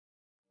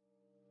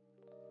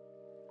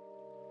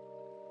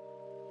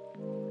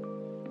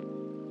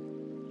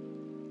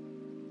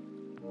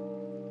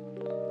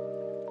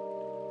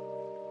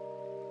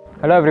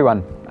Hello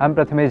everyone, I'm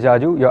Prathamesh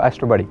Jaju, your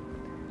Astro Buddy.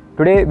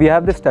 Today we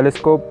have this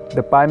telescope,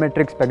 the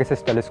Pymetrics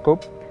Pegasus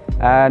telescope,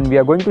 and we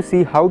are going to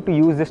see how to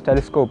use this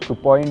telescope to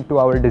point to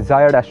our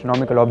desired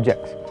astronomical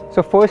objects.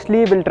 So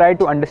firstly, we'll try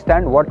to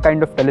understand what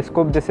kind of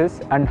telescope this is,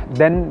 and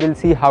then we'll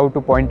see how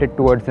to point it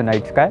towards the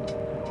night sky.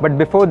 But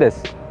before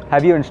this,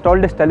 have you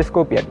installed this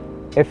telescope yet?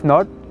 If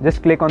not,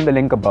 just click on the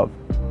link above.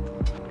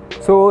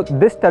 So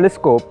this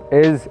telescope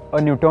is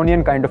a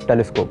Newtonian kind of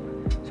telescope.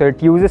 So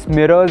it uses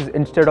mirrors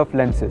instead of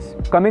lenses.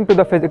 Coming to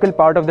the physical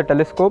part of the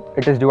telescope,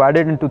 it is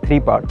divided into three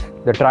parts: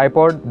 the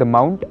tripod, the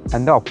mount,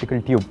 and the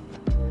optical tube.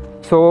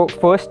 So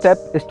first step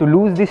is to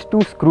loose these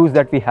two screws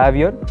that we have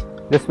here.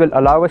 This will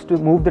allow us to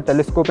move the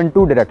telescope in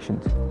two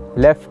directions: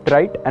 left,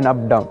 right, and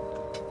up, down.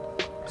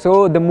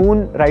 So the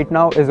moon right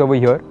now is over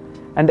here,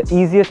 and the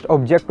easiest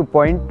object to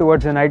point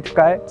towards the night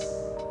sky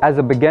as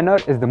a beginner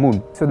is the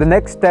moon. So the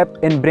next step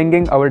in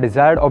bringing our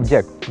desired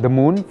object, the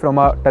moon, from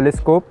our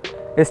telescope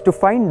is to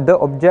find the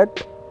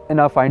object in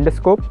our finder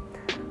scope.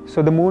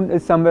 So the moon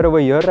is somewhere over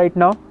here right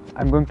now.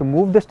 I'm going to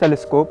move this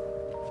telescope,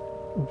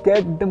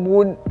 get the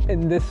moon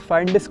in this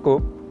finder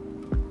scope.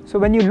 So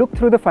when you look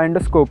through the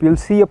finder scope, you'll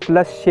see a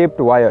plus shaped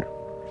wire.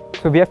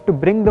 So we have to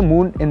bring the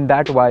moon in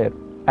that wire,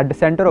 at the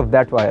center of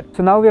that wire.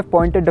 So now we have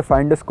pointed the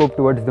finder scope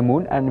towards the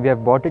moon and we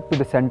have brought it to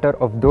the center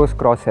of those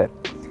crosshair.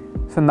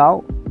 So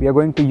now we are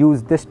going to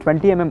use this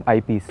 20mm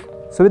eyepiece.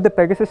 So with the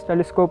Pegasus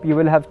telescope, you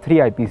will have three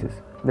eyepieces: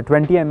 the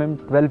 20mm,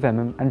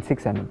 12mm and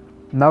 6mm.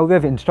 Now we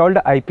have installed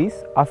the eyepiece.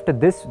 After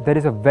this, there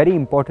is a very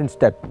important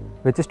step,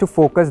 which is to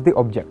focus the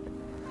object.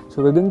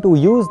 So we're going to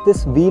use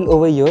this wheel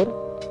over here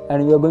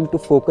and we are going to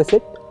focus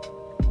it,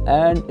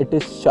 and it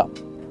is sharp.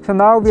 So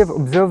now we have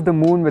observed the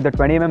moon with the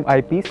 20mm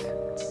eyepiece.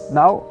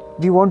 Now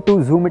we want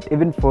to zoom it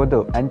even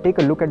further and take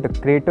a look at the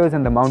craters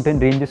and the mountain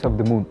ranges of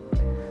the moon.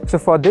 So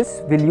for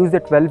this, we'll use the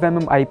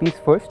 12mm eyepiece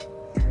first.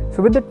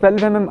 So with the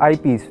 12mm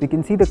eyepiece, we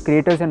can see the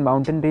craters and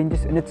mountain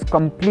ranges in its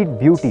complete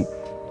beauty.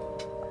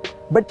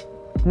 But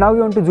now we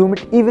want to zoom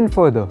it even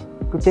further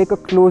to take a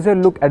closer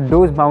look at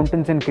those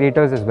mountains and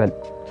craters as well.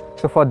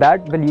 So for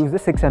that, we'll use the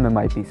 6mm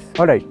eyepiece.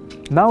 Alright,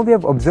 now we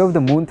have observed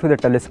the moon through the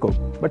telescope.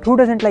 But who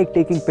doesn't like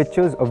taking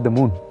pictures of the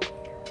moon?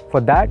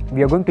 For that,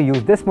 we are going to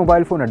use this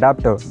mobile phone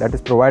adapter that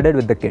is provided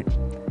with the kit.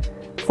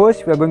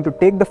 First, we are going to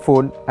take the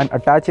phone and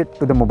attach it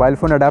to the mobile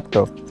phone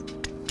adapter.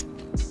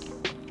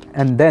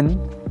 And then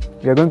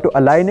we are going to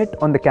align it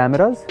on the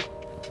cameras,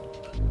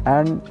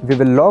 and we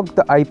will lock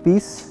the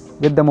eyepiece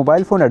with the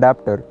mobile phone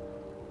adapter.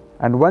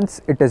 And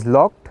once it is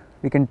locked,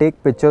 we can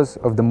take pictures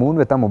of the moon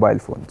with our mobile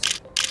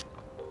phones.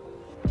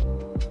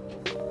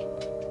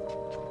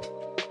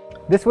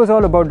 This was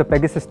all about the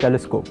Pegasus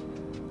telescope.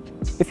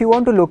 If you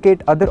want to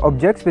locate other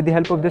objects with the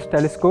help of this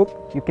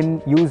telescope, you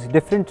can use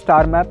different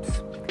star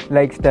maps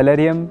like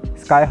Stellarium,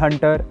 Sky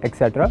Hunter,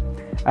 etc.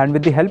 And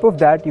with the help of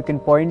that, you can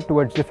point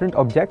towards different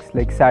objects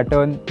like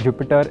Saturn,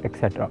 Jupiter,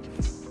 etc.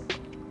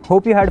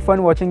 Hope you had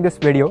fun watching this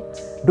video.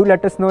 Do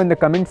let us know in the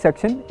comment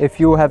section if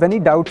you have any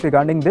doubts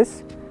regarding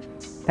this.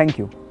 Thank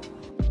you.